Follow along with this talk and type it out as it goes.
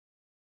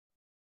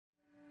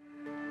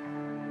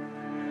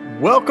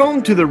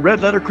Welcome to the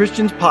Red Letter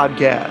Christians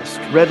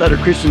podcast. Red Letter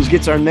Christians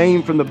gets our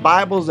name from the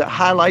Bibles that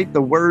highlight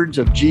the words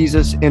of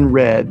Jesus in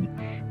red.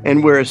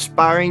 And we're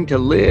aspiring to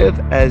live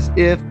as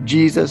if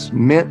Jesus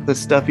meant the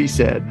stuff he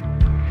said.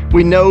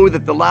 We know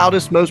that the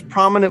loudest, most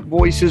prominent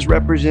voices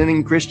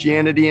representing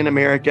Christianity in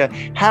America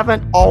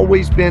haven't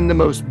always been the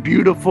most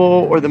beautiful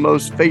or the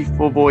most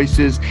faithful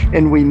voices.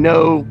 And we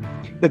know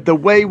that the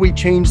way we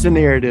change the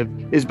narrative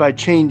is by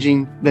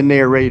changing the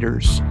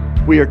narrators.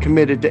 We are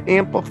committed to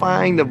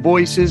amplifying the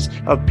voices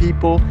of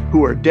people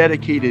who are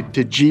dedicated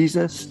to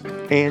Jesus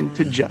and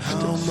to justice.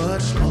 How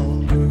much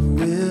longer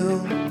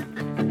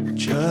will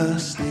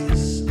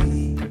justice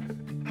be?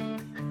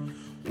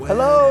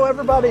 Hello,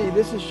 everybody.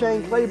 This is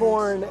Shane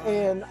Claiborne,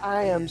 and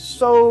I am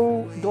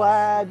so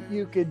glad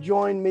you could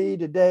join me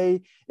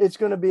today. It's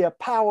going to be a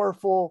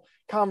powerful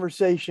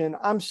conversation.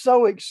 I'm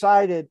so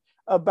excited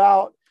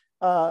about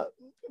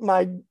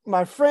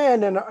my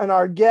friend and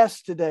our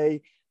guest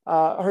today.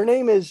 Her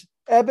name is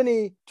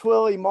Ebony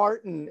Twilley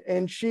Martin,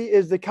 and she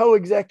is the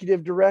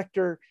co-executive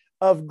director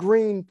of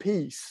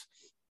Greenpeace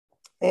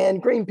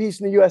and Greenpeace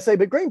in the USA.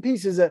 But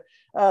Greenpeace is a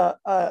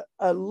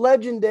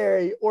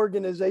legendary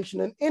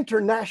organization, an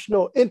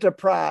international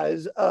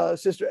enterprise,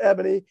 Sister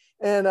Ebony.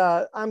 And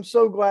I'm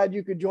so glad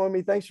you could join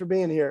me. Thanks for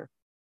being here.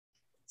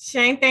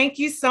 Shane, thank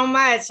you so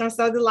much. I'm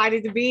so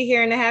delighted to be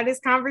here and to have this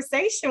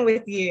conversation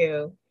with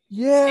you.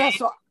 Yeah,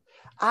 so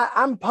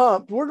I'm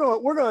pumped. We're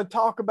going to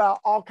talk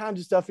about all kinds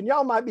of stuff, and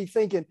y'all might be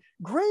thinking,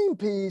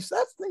 Greenpeace.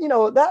 That's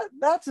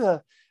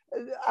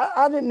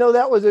I didn't know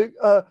that was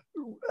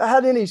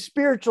had any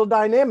spiritual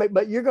dynamic,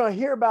 but you're going to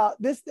hear about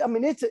this. I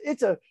mean,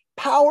 it's a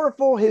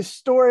powerful,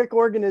 historic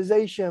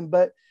organization.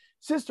 But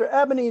Sister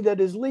Ebony that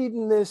is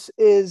leading this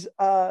is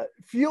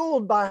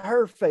fueled by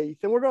her faith,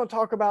 and we're going to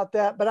talk about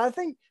that. But I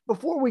think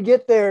before we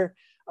get there,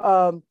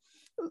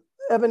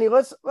 Ebony,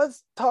 let's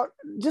talk,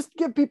 just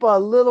give people a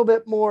little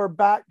bit more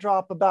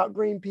backdrop about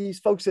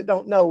Greenpeace. Folks that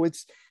don't know,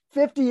 it's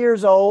 50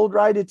 years old,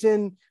 right? It's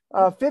in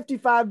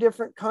 55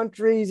 different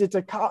countries. It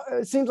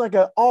seems like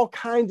all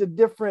kinds of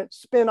different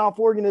spin-off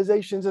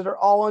organizations that are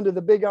all under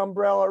the big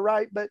umbrella,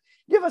 right? But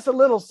give us a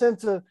little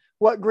sense of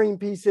what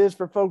Greenpeace is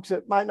for folks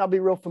that might not be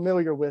real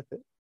familiar with it.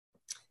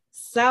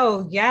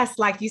 So yes,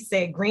 like you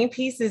said,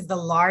 Greenpeace is the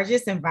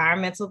largest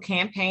environmental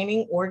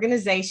campaigning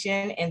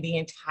organization in the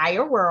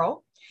entire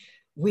world.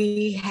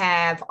 We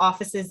have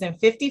offices in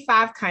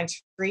 55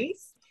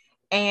 countries,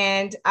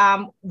 and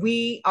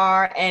we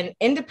are an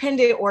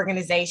independent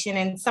organization.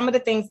 And some of the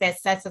things that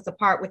sets us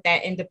apart with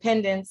that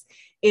independence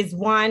is,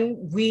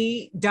 one,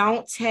 we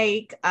don't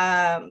take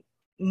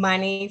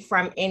money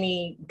from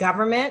any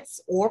governments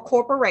or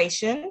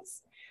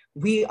corporations.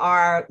 We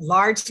are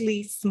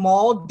largely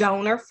small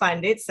donor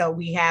funded. So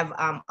we have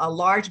a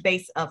large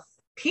base of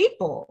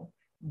people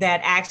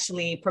that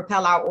actually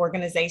propel our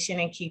organization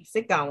and keeps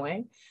it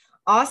going.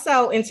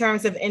 Also, in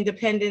terms of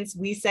independence,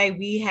 we say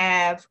we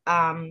have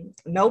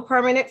no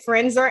permanent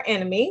friends or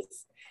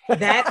enemies.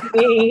 That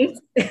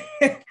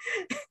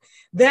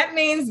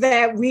means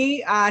that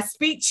we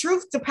speak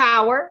truth to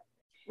power,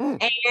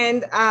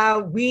 and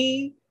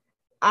we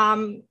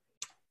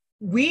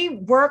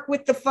work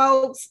with the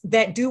folks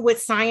that do what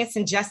science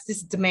and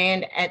justice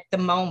demand at the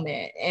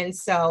moment, and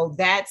so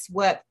that's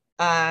what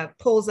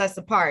pulls us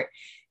apart.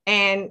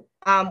 And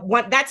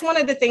that's one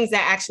of the things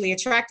that actually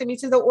attracted me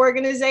to the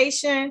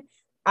organization.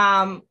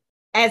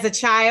 As a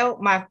child,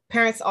 my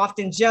parents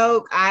often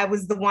joke, I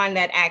was the one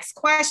that asked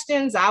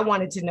questions. I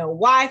wanted to know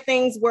why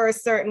things were a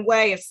certain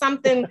way. If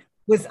something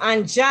was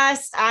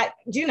unjust, I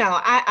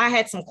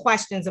had some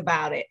questions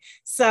about it.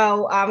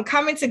 So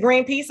coming to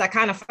Greenpeace, I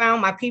kind of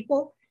found my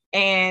people,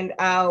 and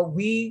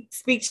we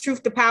speak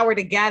truth to power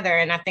together.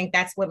 And I think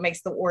that's what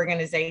makes the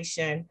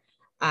organization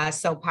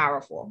so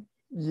powerful.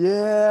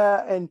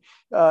 Yeah, and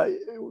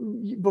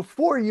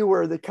before you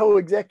were the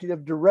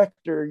co-executive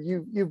director,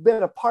 you've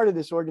been a part of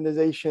this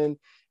organization,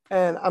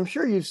 and I'm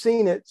sure you've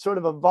seen it sort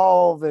of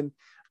evolve and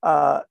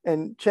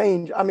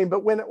change. I mean,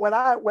 but when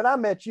I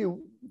met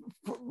you,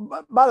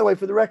 by the way,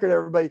 for the record,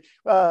 everybody,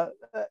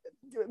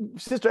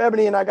 Sister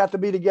Ebony and I got to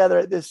be together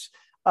at this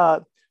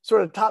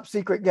sort of top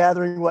secret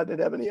gathering, wasn't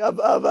it, Ebony, of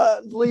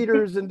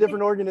leaders in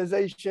different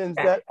organizations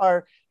that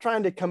are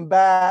trying to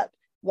combat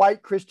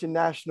white Christian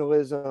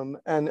nationalism,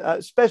 and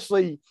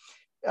especially,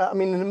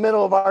 in the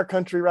middle of our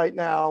country right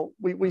now,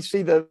 we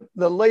see the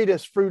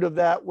latest fruit of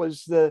that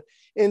was the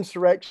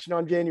insurrection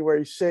on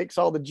January 6th,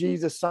 all the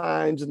Jesus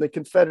signs and the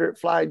Confederate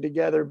flag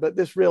together, but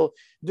this real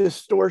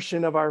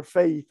distortion of our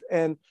faith.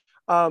 And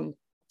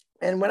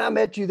when I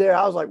met you there,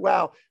 I was like,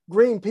 wow,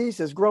 Greenpeace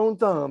has grown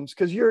thumbs,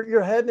 because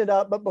you're heading it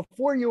up. But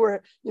before you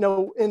were,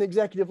 in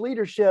executive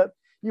leadership,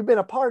 you've been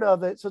a part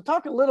of it. So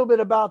talk a little bit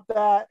about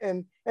that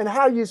and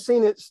how you've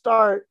seen it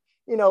start,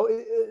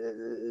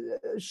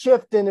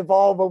 shift and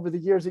evolve over the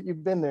years that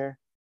you've been there.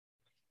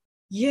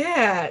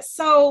 Yeah.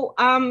 So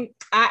I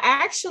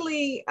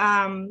actually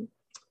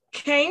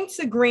came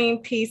to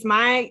Greenpeace.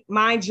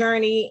 My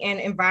journey in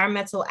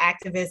environmental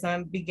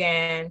activism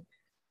began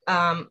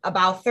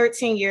about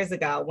 13 years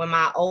ago when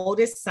my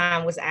oldest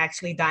son was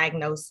actually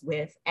diagnosed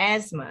with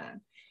asthma.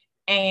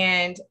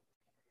 And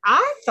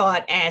I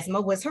thought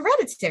asthma was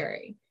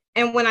hereditary.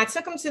 And when I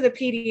took him to the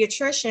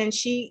pediatrician,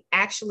 she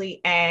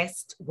actually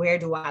asked, where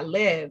do I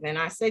live? And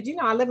I said,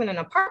 I live in an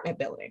apartment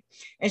building.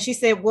 And she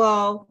said,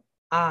 well,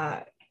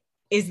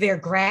 is there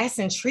grass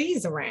and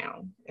trees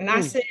around? And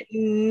I said,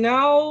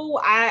 no,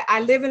 I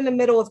live in the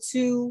middle of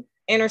two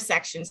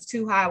intersections,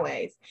 two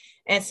highways.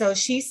 And so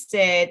she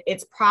said,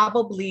 it's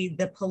probably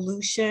the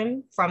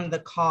pollution from the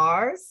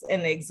cars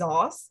and the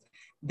exhaust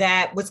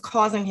that was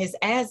causing his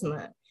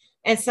asthma.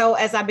 And so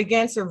as I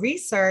began to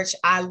research,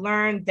 I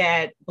learned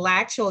that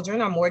Black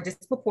children are more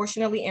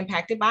disproportionately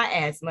impacted by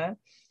asthma.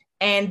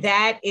 And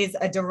that is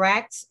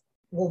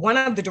one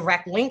of the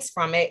direct links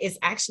from it is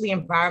actually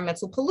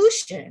environmental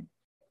pollution.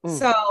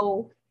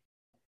 So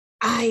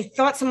I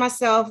thought to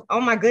myself, oh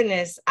my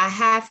goodness, I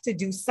have to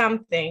do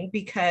something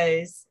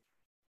because,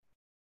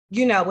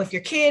 if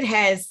your kid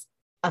has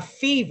a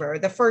fever,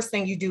 the first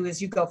thing you do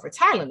is you go for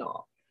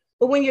Tylenol.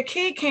 But when your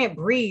kid can't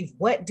breathe,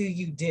 what do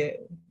you do?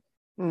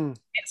 And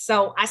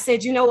so I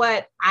said, you know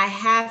what? I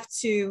have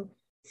to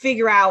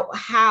figure out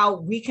how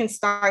we can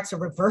start to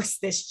reverse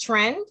this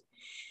trend.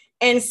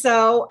 And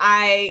so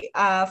I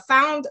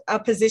found a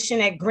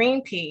position at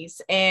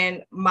Greenpeace,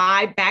 and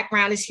my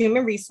background is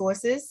human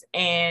resources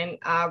and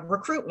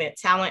recruitment,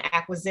 talent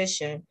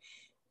acquisition.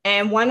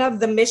 And one of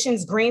the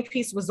missions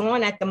Greenpeace was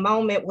on at the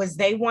moment was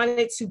they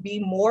wanted to be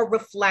more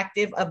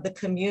reflective of the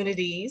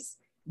communities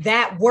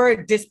that were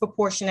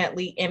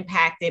disproportionately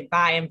impacted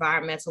by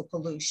environmental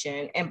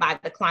pollution and by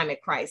the climate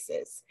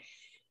crisis.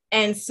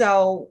 And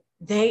so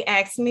they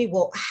asked me,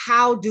 well,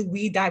 how do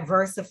we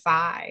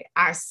diversify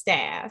our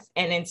staff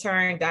and in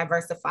turn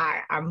diversify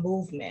our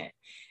movement?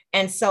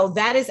 And so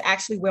that is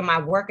actually where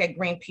my work at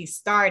Greenpeace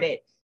started.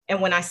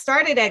 And when I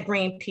started at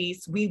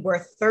Greenpeace, we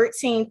were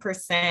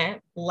 13%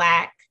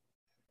 Black,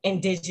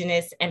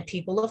 Indigenous, and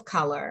people of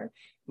color.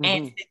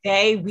 And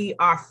today we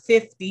are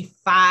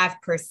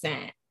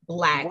 55%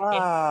 Black,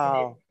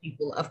 and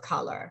people of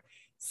color.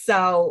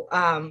 So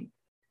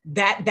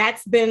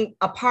that's been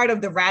a part of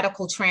the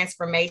radical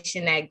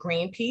transformation that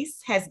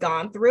Greenpeace has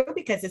gone through,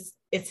 because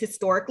it's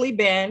historically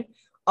been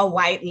a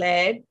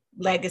white-led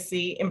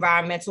legacy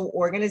environmental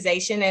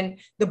organization, and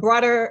the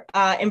broader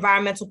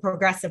environmental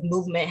progressive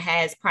movement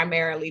has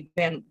primarily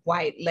been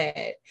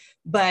white-led.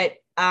 But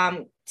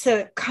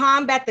to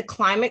combat the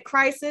climate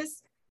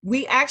crisis,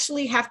 we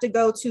actually have to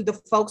go to the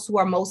folks who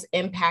are most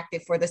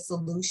impacted for the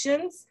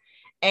solutions.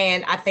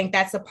 And I think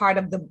that's a part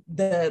of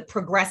the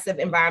progressive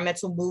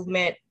environmental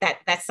movement,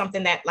 that's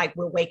something that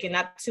we're waking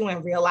up to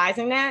and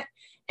realizing that.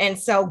 And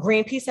so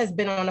Greenpeace has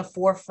been on the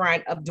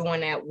forefront of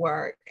doing that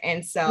work.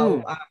 And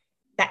so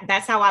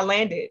that's how I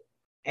landed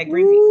at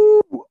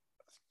Greenpeace. Ooh,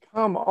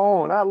 come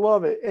on, I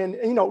love it. And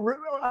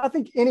I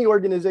think any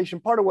organization,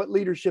 part of what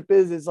leadership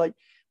is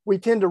we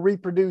tend to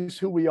reproduce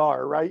who we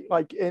are, right?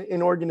 Like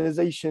in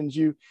organizations,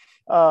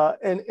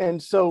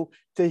 and so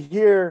to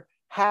hear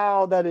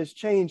how that has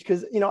changed,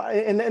 because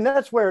and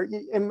that's where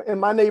in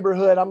my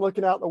neighborhood, I'm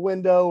looking out the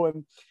window,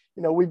 and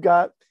we've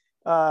got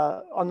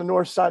on the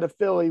north side of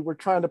Philly, we're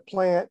trying to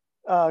plant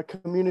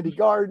community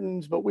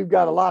gardens, but we've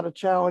got a lot of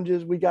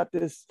challenges. We got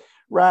this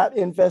rat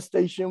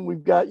infestation,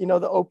 we've got the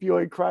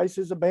opioid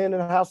crisis,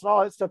 abandoned house, and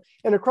all that stuff.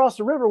 And across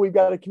the river, we've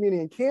got a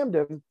community in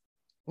Camden,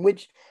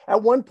 which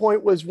at one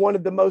point was one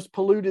of the most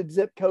polluted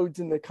zip codes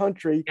in the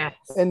country. Yes.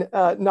 And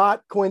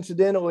not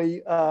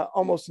coincidentally,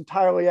 almost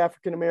entirely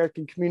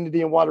African-American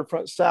community in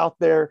Waterfront South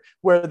there,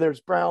 where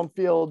there's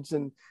brownfields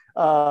and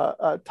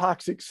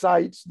toxic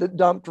sites that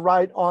dumped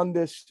right on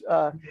this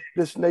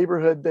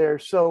neighborhood there.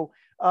 So,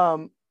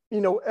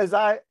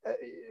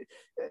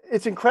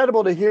 it's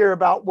incredible to hear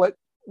about what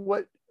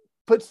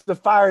puts the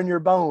fire in your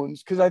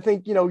bones. Because I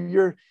think,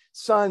 your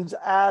son's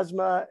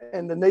asthma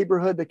and the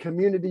neighborhood, the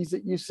communities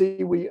that you see,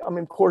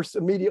 of course,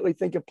 immediately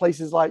think of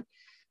places like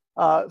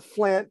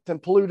Flint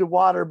and polluted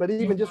water, but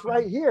even just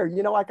right here, in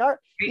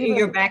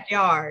your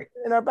backyard.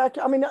 In our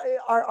backyard,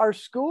 our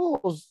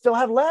schools still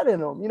have lead in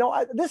them.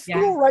 This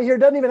school right here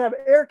doesn't even have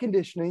air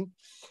conditioning.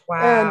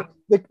 Wow.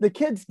 And the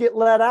kids get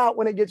let out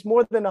when it gets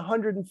more than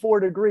 104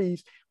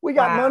 degrees. We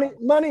got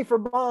money for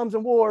bombs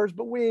and wars,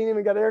 but we ain't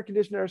even got air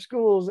conditioning in our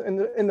schools, and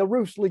the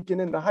roof's leaking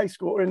in the high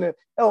school or in the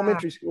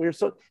elementary school here.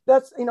 So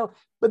that's,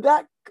 but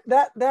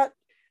that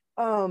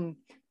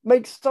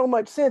makes so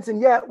much sense.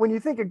 And yet when you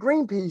think of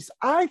Greenpeace,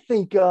 I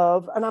think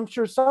of, and I'm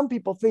sure some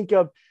people think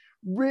of,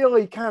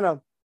 really kind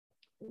of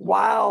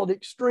wild,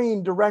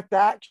 extreme direct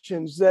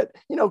actions that,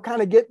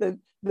 kind of get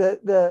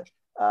the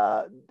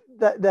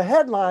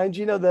headlines,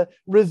 the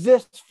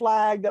resist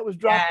flag that was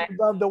dropped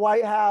above the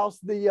White House,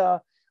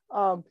 the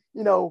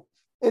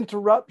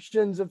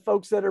interruptions of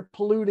folks that are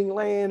polluting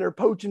land or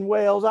poaching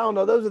whales. I don't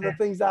know. Those are the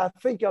things I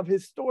think of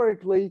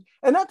historically.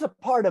 And that's a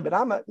part of it.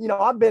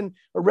 I've been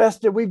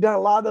arrested. We've done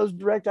a lot of those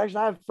direct action.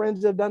 I have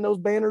friends that have done those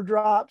banner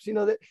drops,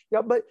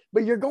 but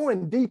you're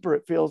going deeper,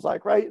 it feels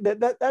like, right?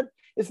 That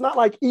it's not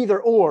like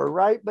either or,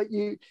 right? But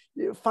you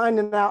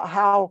finding out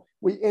how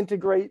we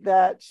integrate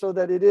that so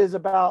that it is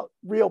about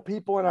real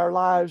people in our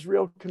lives,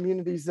 real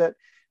communities that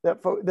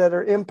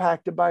are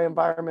impacted by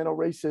environmental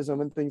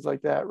racism and things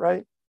like that,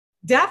 right?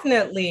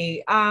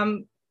 Definitely.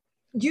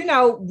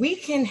 We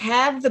can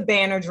have the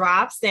banner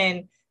drops,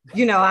 and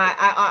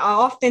I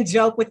often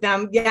joke with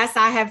them. Yes,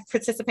 I have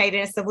participated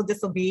in civil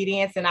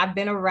disobedience and I've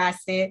been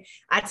arrested.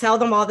 I tell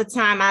them all the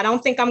time, I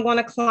don't think I'm going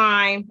to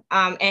climb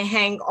and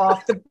hang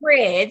off the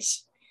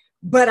bridge,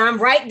 but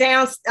I'm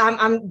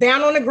I'm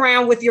down on the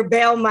ground with your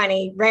bail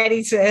money,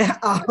 ready to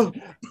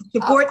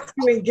support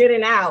you in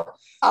getting out.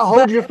 I'll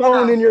hold your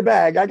phone in your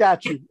bag. I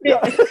got you. Yeah,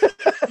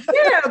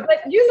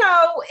 but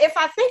if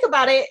I think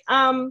about it,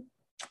 I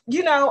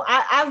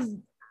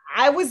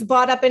was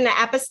brought up in the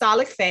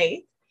apostolic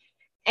faith,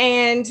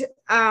 and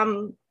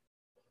one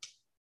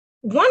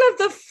of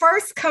the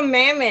first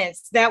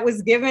commandments that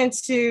was given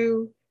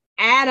to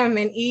Adam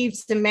and Eve,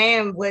 to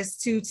man, was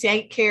to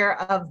take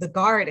care of the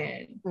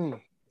garden,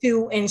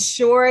 to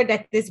ensure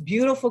that this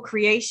beautiful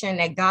creation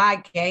that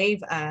God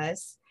gave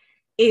us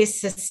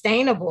is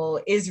sustainable,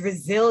 is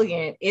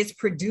resilient, is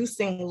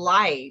producing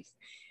life.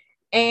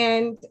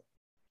 And,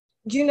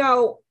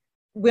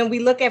 when we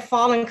look at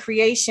fallen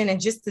creation and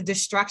just the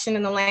destruction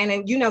in the land,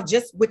 and,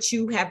 just what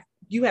you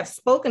have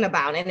spoken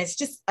about, and it's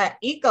just an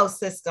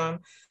ecosystem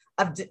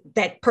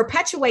that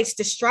perpetuates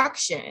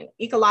destruction,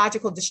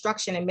 ecological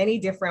destruction in many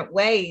different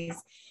ways.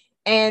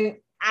 And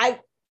I've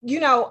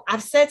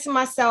said to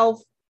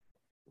myself,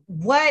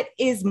 what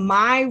is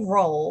my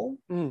role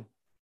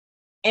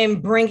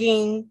in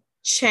bringing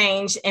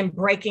change and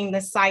breaking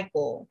the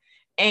cycle?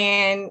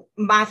 And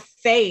my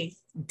faith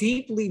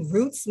deeply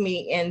roots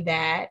me in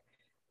that.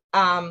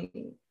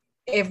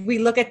 If we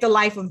look at the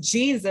life of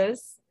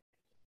Jesus,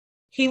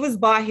 he was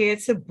brought here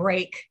to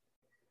break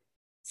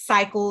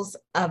cycles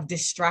of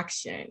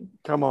destruction.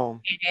 Come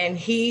on. And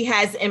he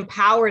has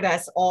empowered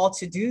us all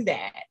to do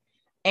that.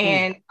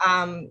 And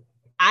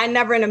I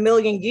never in a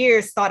million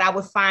years thought I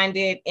would find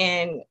it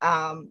in,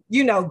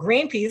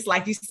 Greenpeace,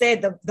 like you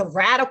said, the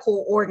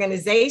radical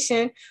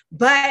organization.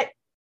 But,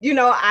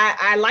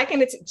 I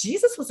liken it to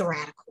Jesus was a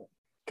radical.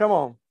 Come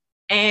on.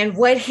 And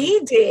what he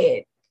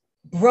did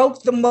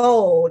broke the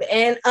mold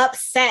and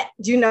upset,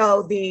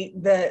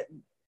 the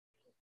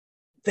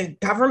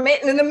government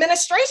and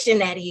administration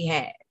that he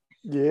had.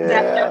 Yeah.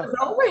 That was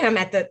over him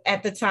at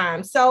the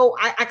time. So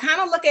I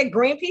kind of look at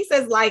Greenpeace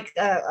as like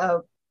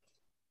a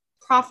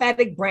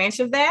prophetic branch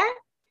of that.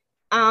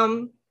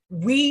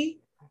 We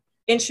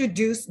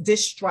introduce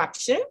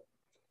disruption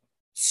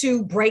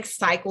to break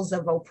cycles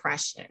of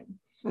oppression.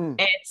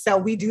 And so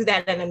we do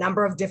that in a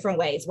number of different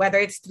ways, whether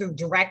it's through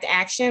direct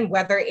action,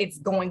 whether it's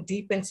going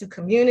deep into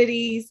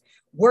communities,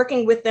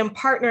 working with them,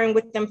 partnering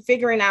with them,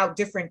 figuring out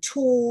different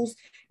tools,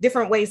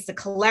 different ways to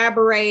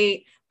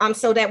collaborate,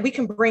 so that we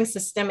can bring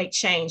systemic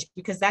change,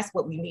 because that's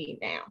what we need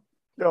now.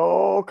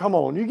 Oh, come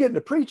on. You're getting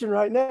to preaching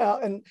right now.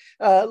 And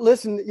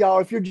listen, y'all,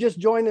 if you're just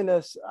joining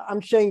us, I'm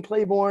Shane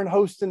Claiborne,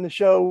 hosting the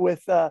show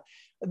with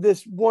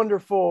this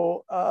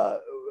wonderful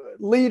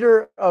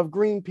leader of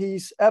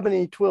Greenpeace,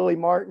 Ebony Twilley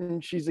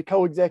Martin. She's the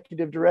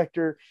co-executive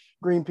director,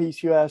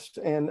 Greenpeace US,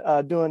 and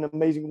doing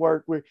amazing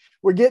work.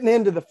 We're getting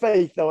into the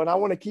faith, though, and I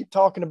want to keep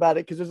talking about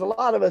it because there's a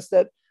lot of us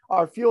that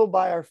are fueled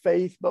by our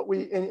faith, but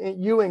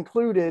and you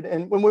included.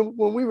 And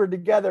when we were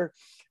together,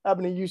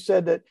 Ebony, you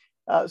said that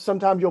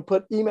sometimes you'll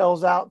put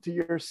emails out to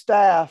your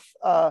staff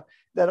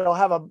that'll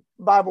have a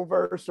Bible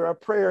verse or a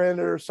prayer in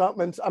it or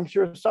something. And I'm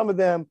sure some of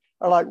them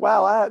are like,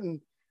 wow, I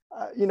hadn't,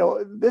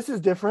 this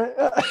is different.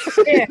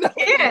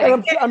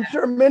 And I'm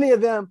sure many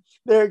of them,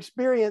 their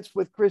experience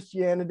with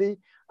Christianity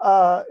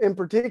in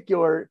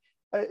particular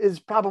is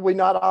probably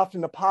not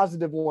often a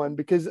positive one,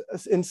 because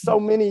in so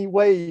many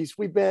ways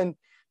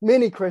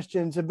many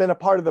Christians have been a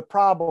part of the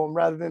problem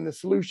rather than the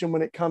solution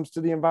when it comes to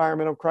the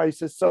environmental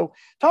crisis. So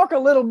talk a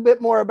little bit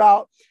more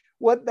about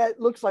what that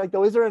looks like,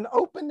 though. Is there an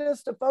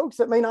openness to folks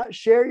that may not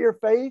share your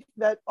faith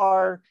that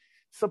are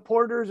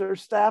supporters or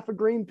staff of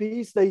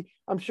Greenpeace?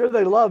 I'm sure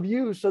they love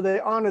you, so they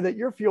honor that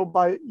you're fueled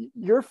by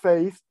your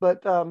faith,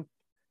 but are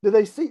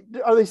they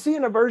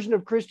seeing a version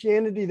of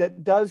Christianity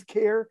that does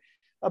care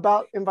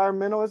about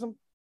environmentalism?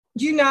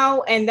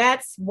 And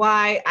that's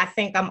why I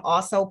think I'm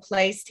also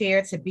placed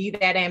here to be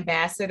that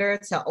ambassador,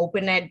 to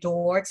open that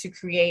door, to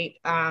create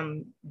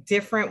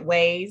different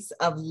ways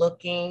of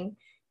looking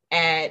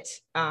at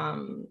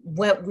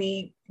what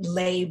we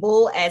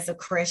label as a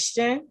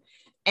Christian.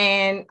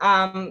 And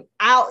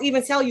I'll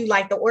even tell you,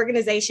 like, the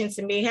organization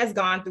to me has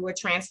gone through a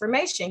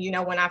transformation.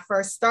 When I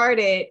first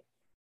started,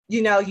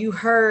 you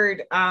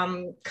heard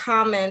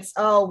comments,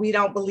 oh, we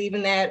don't believe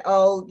in that.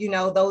 Oh,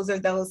 those are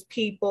those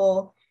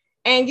people.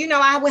 And,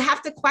 I would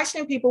have to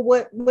question people.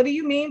 What do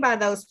you mean by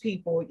those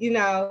people?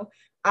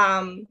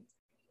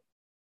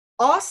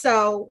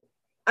 also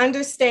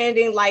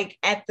understanding, like,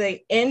 at the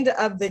end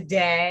of the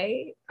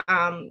day,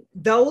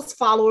 those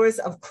followers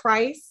of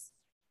Christ,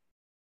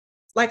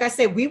 like I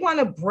said, we want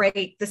to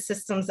break the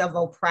systems of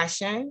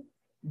oppression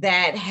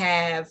that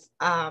have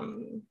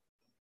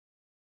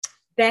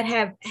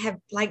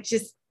like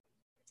just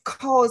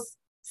caused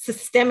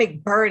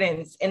systemic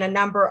burdens in a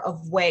number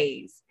of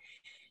ways.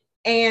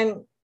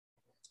 And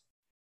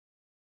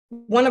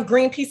one of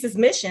Greenpeace's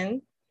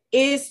mission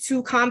is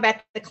to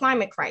combat the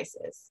climate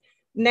crisis.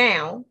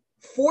 Now,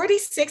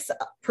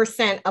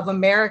 46% of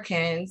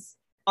Americans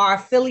are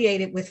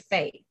affiliated with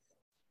faith.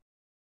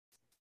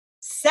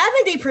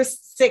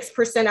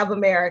 76% of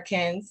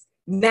Americans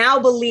now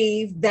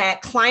believe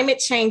that climate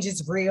change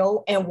is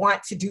real and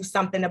want to do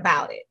something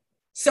about it.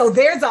 So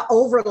there's an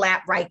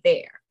overlap right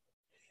there.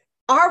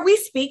 Are we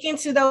speaking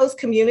to those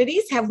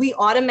communities? Have we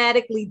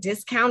automatically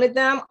discounted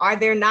them? Are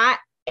there not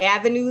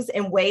avenues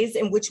and ways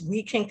in which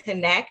we can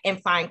connect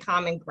and find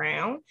common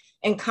ground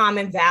and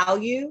common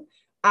value?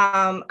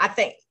 I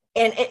think,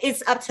 and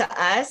it's up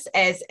to us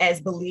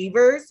as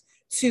believers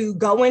to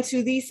go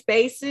into these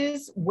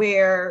spaces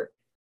where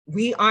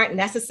we aren't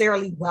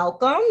necessarily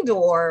welcomed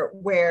or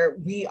where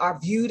we are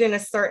viewed in a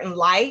certain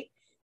light,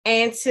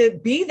 and to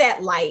be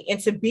that light and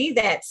to be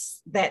that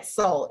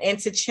soul and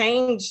to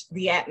change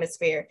the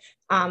atmosphere.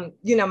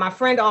 My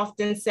friend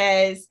often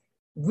says,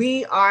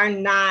 we are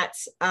not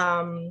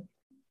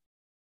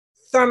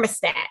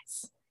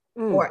thermostats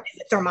or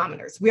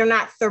thermometers. We are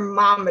not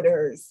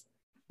thermometers,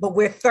 but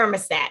we're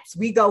thermostats.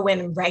 We go in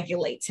and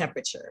regulate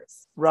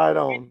temperatures. Right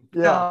on.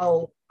 Yeah.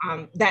 So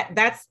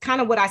that's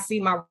kind of what I see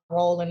my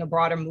role in the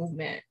broader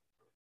movement.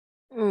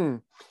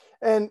 And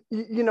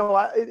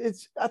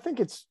I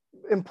think it's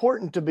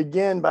important to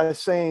begin by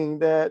saying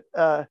that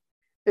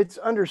it's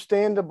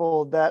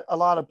understandable that a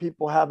lot of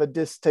people have a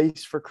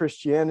distaste for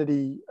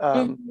Christianity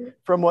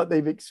from what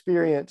they've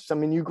experienced. I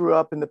mean, you grew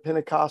up in the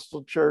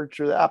Pentecostal church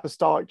or the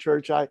Apostolic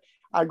church. I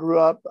grew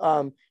up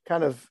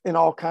kind of in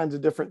all kinds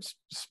of different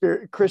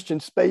Christian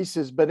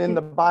spaces, but in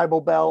the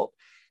Bible Belt.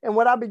 And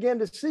what I began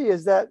to see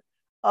is that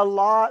a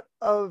lot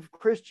of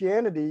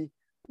Christianity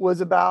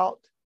was about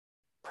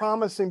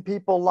promising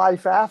people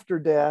life after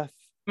death,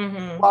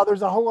 while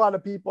there's a whole lot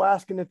of people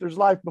asking if there's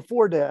life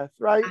before death,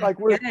 right? Like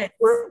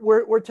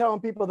we're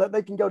telling people that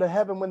they can go to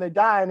heaven when they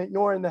die and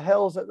ignoring the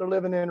hells that they're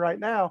living in right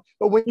now.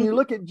 But when you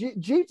look at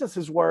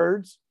Jesus's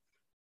words,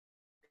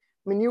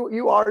 I mean,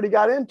 you already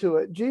got into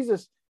it.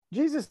 Jesus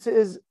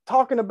is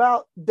talking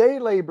about day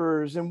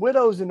laborers and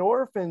widows and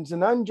orphans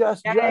and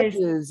unjust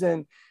judges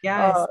and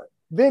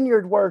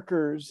vineyard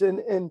workers,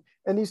 and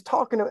he's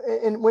talking,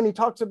 and when he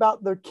talks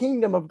about the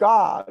kingdom of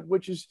God,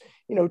 which is,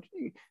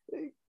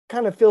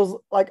 kind of feels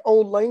like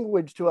old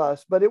language to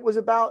us, but it was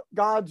about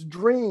God's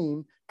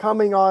dream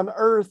coming on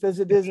earth as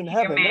it is in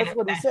heaven. That's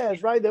what he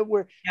says, right? That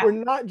we're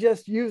not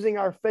just using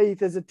our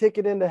faith as a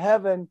ticket into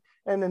heaven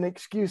and an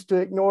excuse to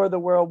ignore the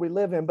world we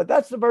live in. But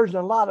that's the version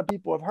a lot of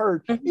people have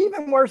heard.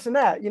 Even worse than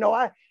that,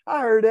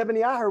 I heard,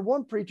 Ebony, I heard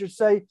one preacher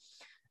say,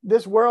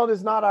 this world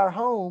is not our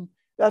home.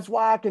 That's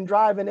why I can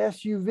drive an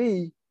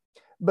SUV,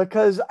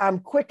 because I'm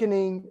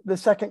quickening the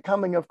second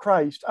coming of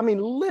Christ. I mean,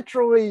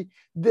 literally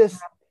this,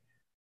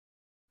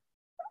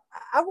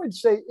 I would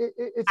say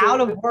it's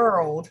out of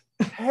world,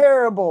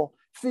 terrible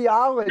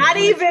theology.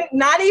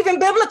 Not even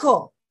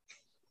biblical.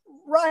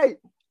 Right.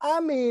 I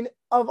mean,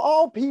 of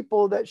all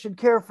people that should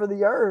care for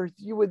the earth,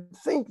 you would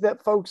think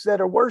that folks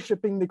that are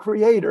worshiping the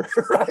creator,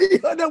 right?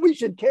 That we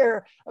should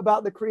care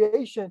about the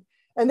creation.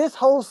 And this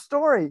whole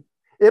story,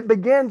 it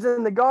begins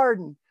in the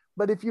garden.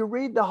 But if you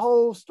read the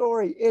whole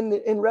story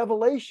in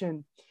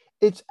Revelation,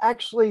 it's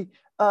actually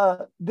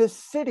this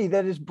city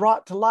that is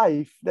brought to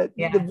life, that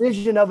the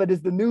vision of it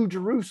is the new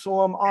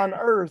Jerusalem on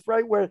earth,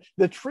 right? Where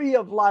the tree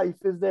of life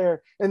is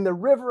there and the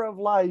river of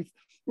life.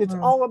 It's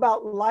all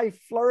about life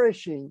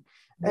flourishing.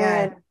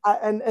 And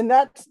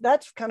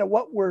that's kind of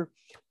what we're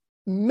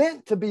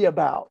meant to be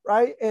about,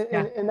 right?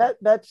 And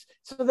that's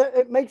so that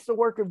it makes the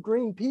work of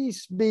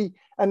Greenpeace be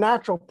a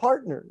natural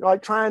partner,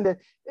 like trying to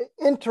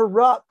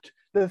interrupt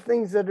the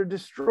things that are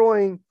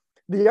destroying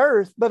the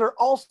earth, but are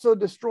also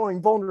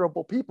destroying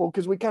vulnerable people,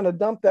 because we kind of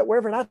dump that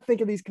wherever. And I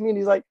think of these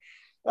communities like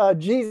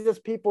Jesus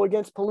People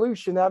Against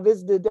Pollution. I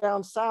visited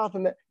down south,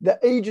 and the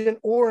Agent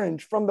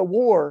Orange from the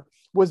war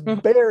was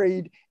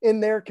buried in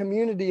their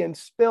community and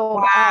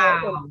spilled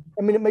out. And,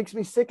 I mean, it makes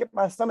me sick at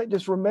my stomach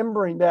just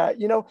remembering that,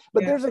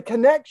 but there's a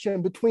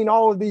connection between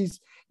all of these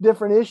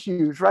different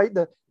issues, right?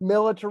 The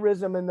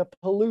militarism and the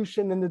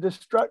pollution and the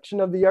destruction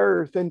of the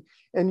earth, and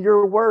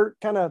your work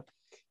kind of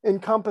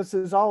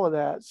encompasses all of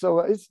that. So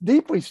it's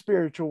deeply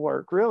spiritual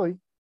work, really.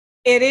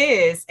 It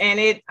is. And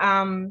I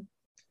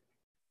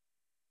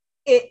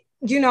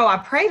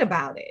prayed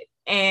about it,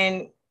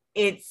 and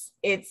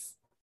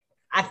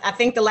I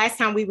think the last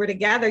time we were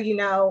together,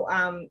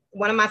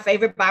 one of my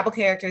favorite Bible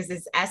characters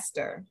is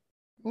Esther.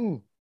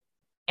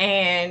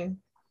 And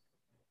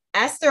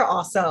Esther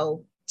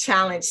also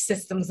challenged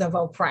systems of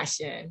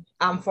oppression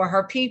for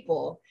her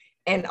people,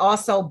 and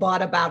also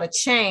brought about a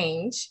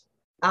change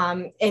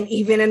and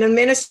even in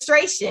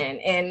administration,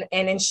 and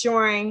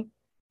ensuring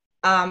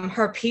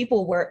her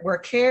people were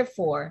cared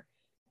for.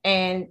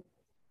 And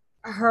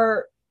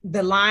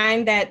the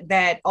line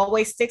that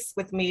always sticks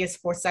with me is,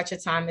 for such a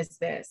time as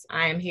this.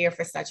 I am here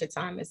for such a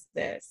time as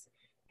this.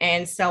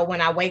 And so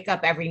when I wake up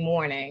every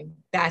morning,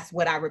 that's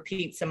what I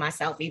repeat to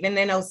myself, even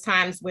in those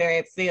times where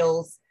it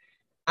feels,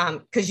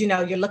 because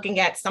you're looking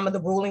at some of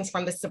the rulings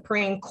from the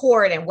Supreme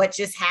Court and what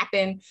just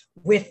happened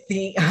with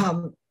the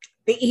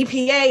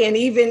EPA, and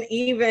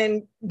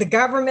even the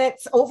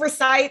government's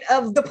oversight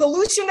of the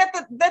pollution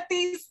that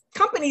these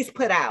companies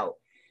put out.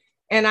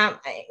 And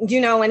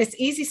and it's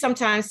easy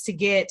sometimes to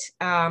get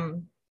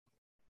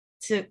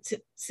to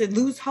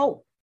lose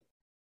hope.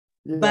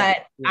 Yeah, but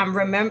yeah.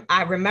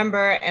 I remember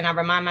and I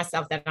remind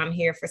myself that I'm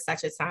here for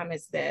such a time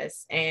as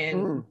this.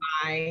 And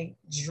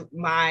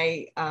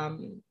my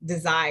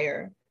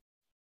desire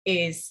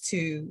is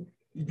to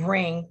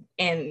bring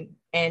and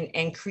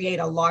create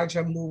a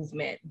larger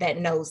movement that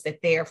knows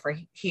that they're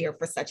here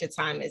for such a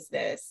time as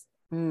this.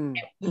 And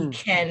we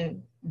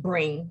can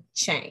bring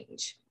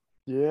change.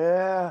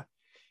 Yeah.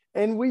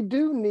 And we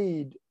do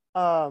need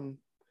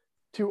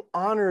to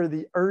honor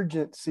the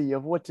urgency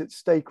of what's at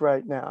stake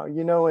right now,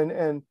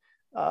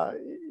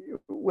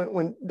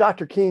 when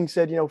Dr. King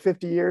said,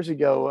 50 years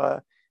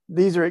ago,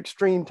 these are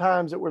extreme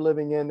times that we're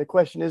living in. The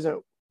question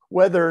isn't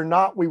whether or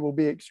not we will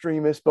be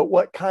extremists, but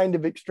what kind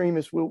of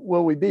extremists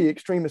will we be?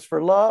 Extremists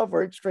for love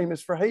or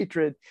extremists for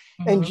hatred?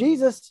 Mm-hmm. And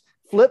Jesus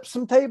flipped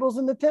some tables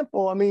in the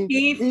temple. I mean,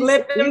 he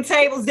flipped them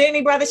tables, didn't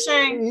he, Brother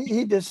Shane?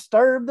 He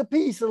disturbed the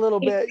peace a little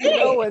bit,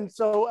 and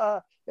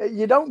so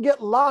you don't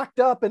get locked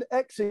up and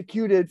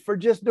executed for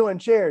just doing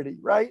charity,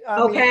 right?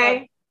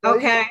 Okay.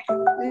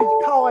 He's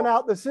calling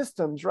out the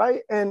systems,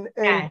 right? And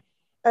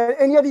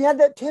yet he had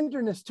that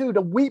tenderness too,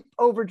 to weep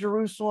over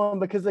Jerusalem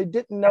because they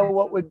didn't know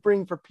what would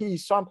bring for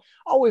peace. So I'm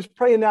always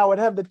praying now would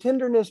have the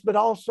tenderness, but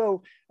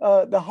also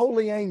the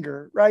holy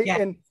anger, right? Yes.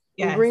 And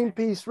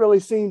Greenpeace really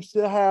seems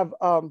to have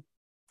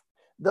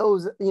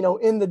those,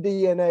 in the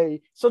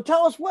DNA. So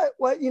tell us what,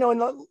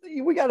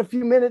 and we got a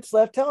few minutes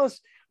left. Tell us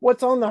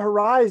what's on the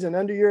horizon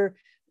under your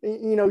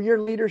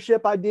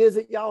leadership, ideas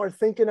that y'all are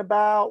thinking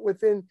about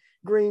within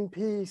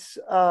Greenpeace,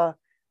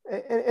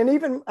 and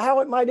even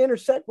how it might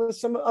intersect with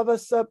some of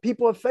us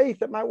people of faith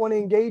that might want to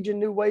engage in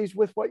new ways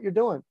with what you're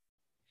doing.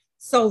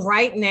 So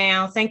right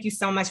now, thank you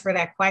so much for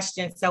that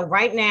question. So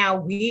right now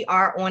we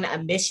are on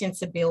a mission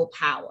to build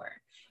power.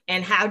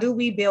 And how do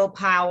we build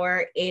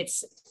power?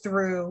 It's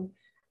through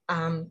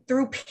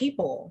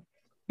people,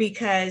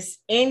 because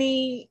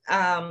any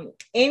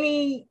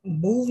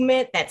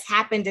movement that's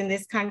happened in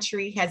this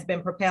country has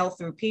been propelled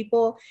through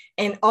people,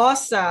 and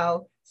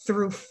also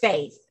through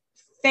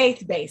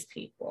faith-based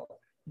people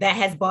that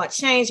has brought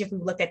change. If we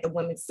look at the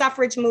women's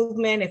suffrage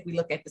movement, if we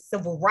look at the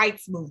civil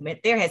rights movement,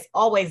 there has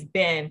always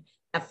been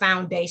a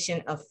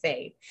foundation of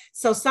faith.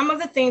 So some of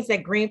the things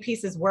that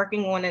Greenpeace is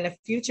working on in the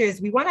future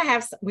is we want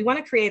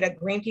to create a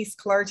Greenpeace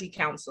Clergy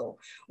Council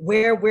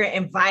where we're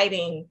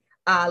inviting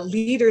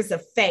leaders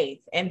of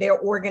faith and their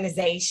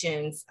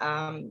organizations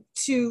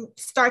to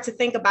start to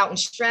think about and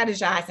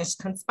strategize and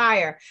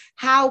conspire.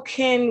 How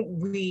can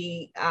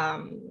we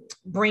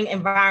bring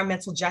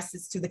environmental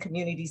justice to the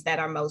communities that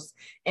are most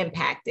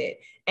impacted?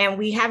 And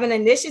we have an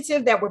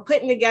initiative that we're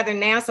putting together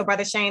now. So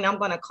Brother Shane, I'm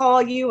going to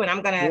call you and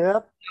I'm going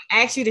to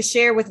ask you to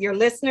share with your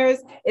listeners.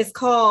 It's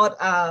called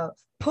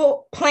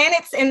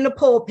Planets in the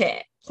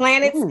Pulpit.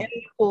 Planets in the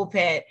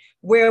Pulpit,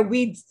 where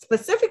we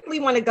specifically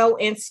want to go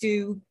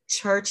into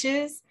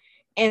churches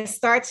and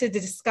start to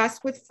discuss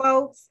with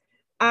folks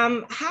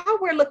how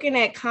we're looking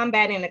at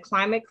combating the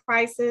climate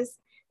crisis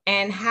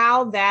and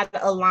how that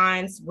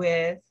aligns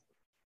with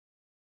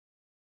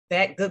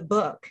that good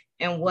book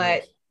and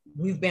what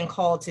we've been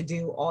called to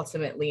do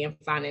ultimately, and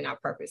finding our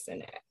purpose in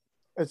that.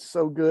 It's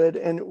so good.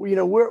 And,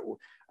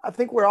 I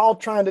think we're all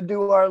trying to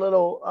do our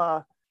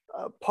little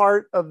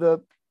part of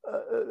the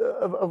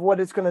of what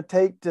it's going to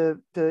take to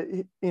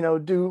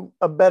do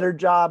a better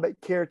job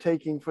at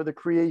caretaking for the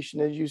creation.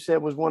 As you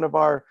said, was one of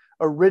our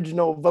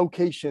original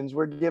vocations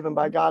we're given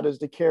by God, is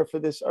to care for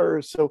this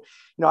earth. So,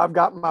 I've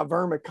got my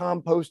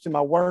vermicompost and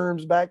my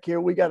worms back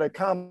here. We got a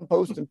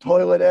compost and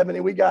toilet,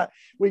 Ebony. We got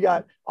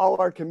all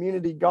our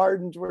community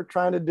gardens we're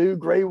trying to do,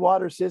 gray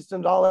water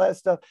systems, all that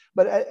stuff.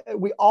 But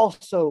we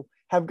also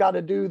have got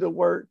to do the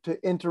work to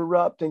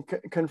interrupt and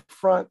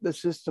confront the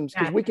systems,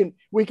 because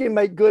we can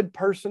make good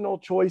personal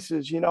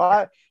choices.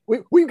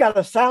 We've got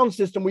a sound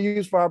system we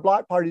use for our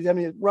block parties. I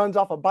mean, it runs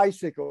off a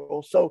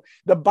bicycle, so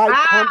the bike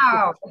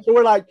pumps. So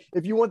we're like,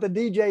 if you want the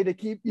DJ to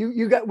keep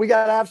we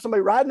got to have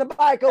somebody riding the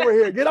bike over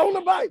here. Get on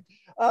the bike.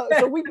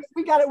 So we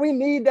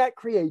need that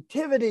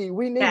creativity.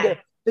 We need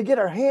to get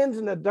our hands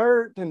in the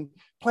dirt and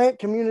plant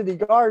community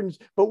gardens.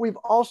 But we've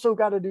also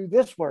got to do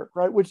this work,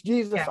 right? Which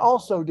Jesus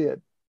also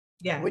did.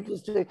 Which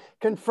is to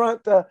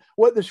confront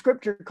what the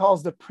scripture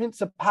calls the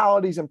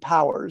principalities and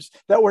powers,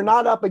 that we're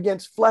not up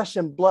against flesh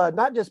and blood,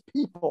 not just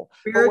people,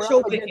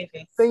 spiritual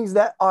things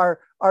that are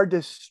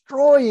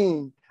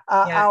destroying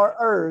our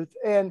earth,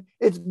 and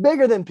it's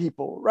bigger than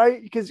people,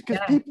 right? Because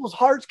people's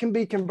hearts can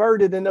be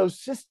converted, and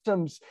those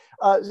systems,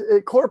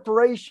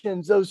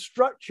 corporations, those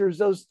structures,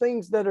 those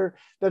things that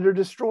are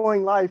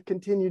destroying life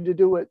continue to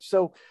do it.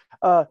 So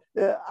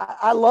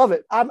I love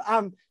it.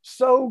 I'm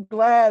so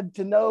glad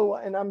to know,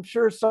 and I'm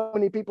sure so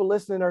many people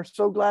listening are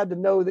so glad to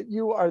know that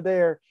you are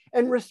there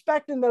and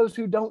respecting those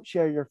who don't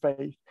share your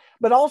faith,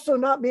 but also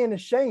not being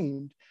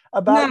ashamed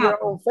about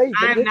your own faith.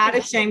 I'm not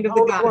ashamed of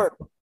the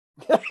gospel.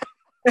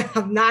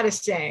 I'm not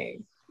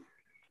ashamed.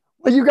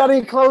 Well, you got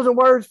any closing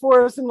words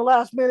for us in the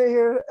last minute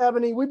here,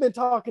 Ebony? We've been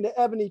talking to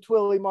Ebony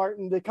Twilley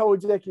Martin, the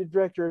co-executive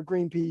director of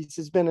Greenpeace.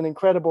 It's been an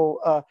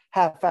incredible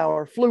half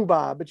hour, flew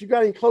by, but you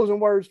got any closing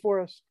words for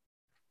us?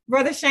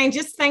 Brother Shane,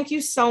 just thank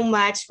you so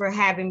much for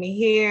having me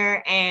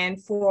here,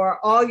 and for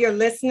all your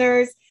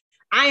listeners.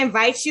 I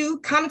invite you,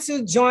 go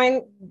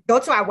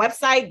to our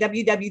website,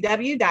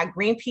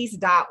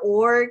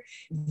 www.greenpeace.org.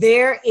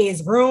 There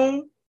is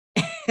room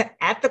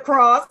at the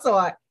cross,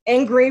 or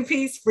in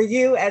Greenpeace for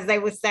you, as they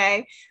would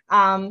say.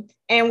 And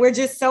we're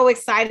just so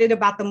excited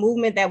about the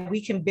movement that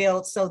we can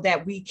build so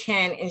that we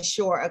can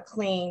ensure a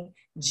clean,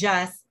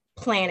 just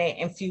planet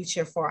and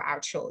future for our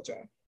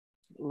children.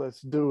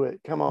 Let's do it.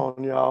 Come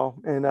on, y'all.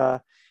 And,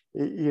 as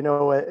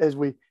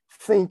we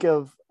think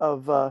of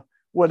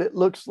what it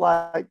looks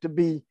like to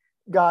be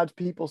God's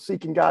people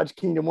seeking God's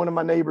kingdom, one of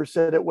my neighbors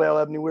said it well,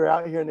 Ebony. We were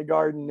out here in the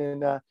garden,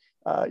 and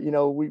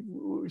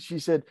she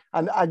said,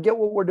 I get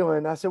what we're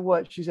doing. I said,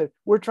 what? She said,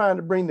 we're trying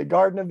to bring the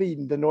Garden of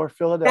Eden to North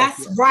Philadelphia.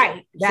 That's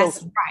right.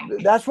 That's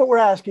right. That's what we're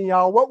asking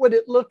y'all. What would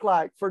it look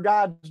like for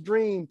God's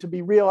dream to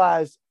be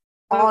realized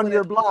on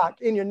your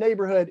block, in your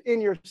neighborhood, in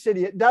your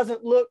city? It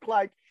doesn't look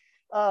like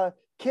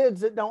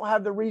kids that don't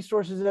have the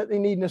resources that they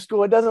need in a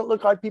school. It doesn't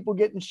look like people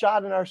getting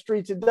shot in our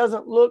streets. It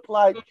doesn't look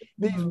like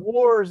these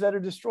wars that are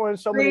destroying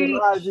so many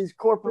lives, these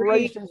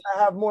corporations that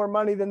have more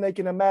money than they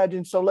can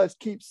imagine. So let's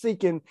keep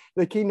seeking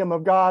the kingdom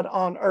of God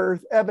on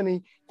earth.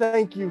 Ebony,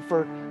 thank you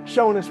for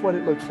showing us what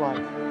it looks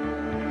like.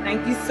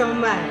 Thank you so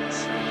much.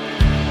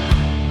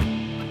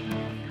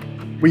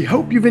 We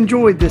hope you've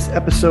enjoyed this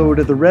episode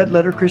of the Red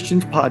Letter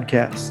Christians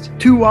podcast.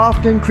 Too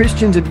often,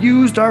 Christians have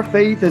used our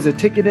faith as a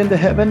ticket into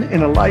heaven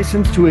and a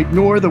license to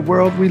ignore the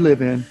world we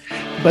live in.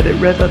 But at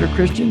Red Letter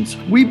Christians,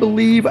 we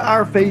believe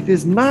our faith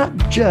is not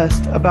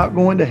just about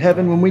going to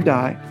heaven when we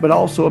die, but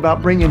also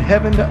about bringing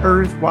heaven to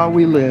earth while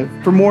we live.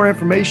 For more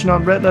information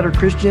on Red Letter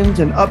Christians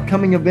and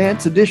upcoming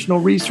events, additional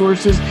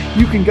resources,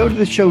 you can go to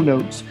the show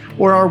notes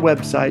or our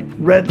website,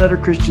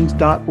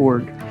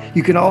 redletterchristians.org.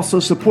 You can also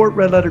support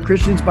Red Letter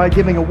Christians by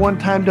giving a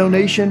one-time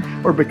donation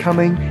or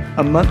becoming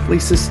a monthly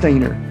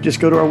sustainer. Just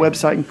go to our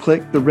website and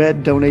click the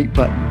red donate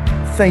button.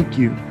 Thank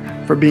you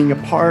for being a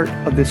part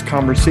of this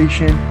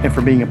conversation and for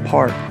being a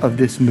part of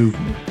this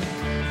movement.